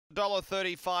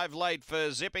$1.35 late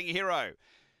for Zipping Hero.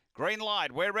 Green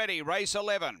light, we're ready. Race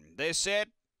 11. They're set.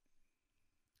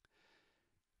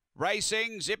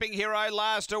 Racing, Zipping Hero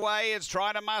last away. It's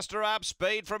trying to muster up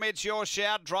speed from It's Your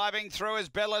Shout. Driving through is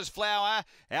Bella's Flower.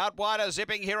 Out wider,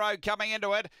 Zipping Hero coming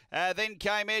into it. Then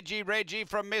came Edgy Reggie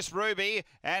from Miss Ruby.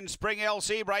 And Spring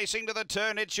Elsie racing to the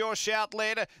turn. It's Your Shout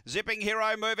led. Zipping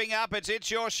Hero moving up. It's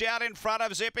Your Shout in front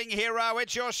of Zipping Hero.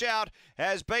 It's Your Shout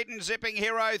has beaten Zipping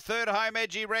Hero. Third home,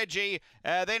 Edgy Reggie.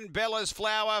 Then Bella's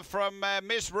Flower from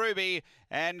Miss Ruby.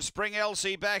 And Spring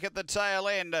Elsie back at the tail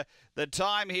end. The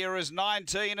time here is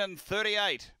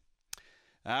 19:38.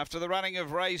 After the running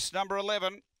of race number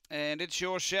 11, and It's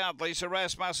Your Shout, Lisa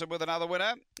Rasmussen with another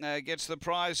winner. Gets the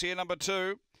prize here, number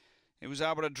 2. He was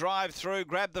able to drive through,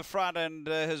 grab the front, and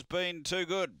has been too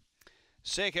good.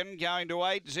 Second, going to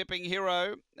 8, Zipping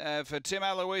Hero for Tim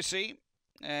Aloisi.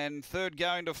 And third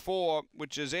going to 4,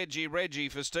 which is Edgy Reggie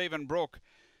for Stephen Brook.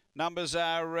 Numbers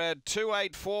are 2,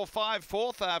 8, 4, 5,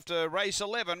 4th after race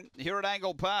 11 here at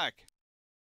Angle Park.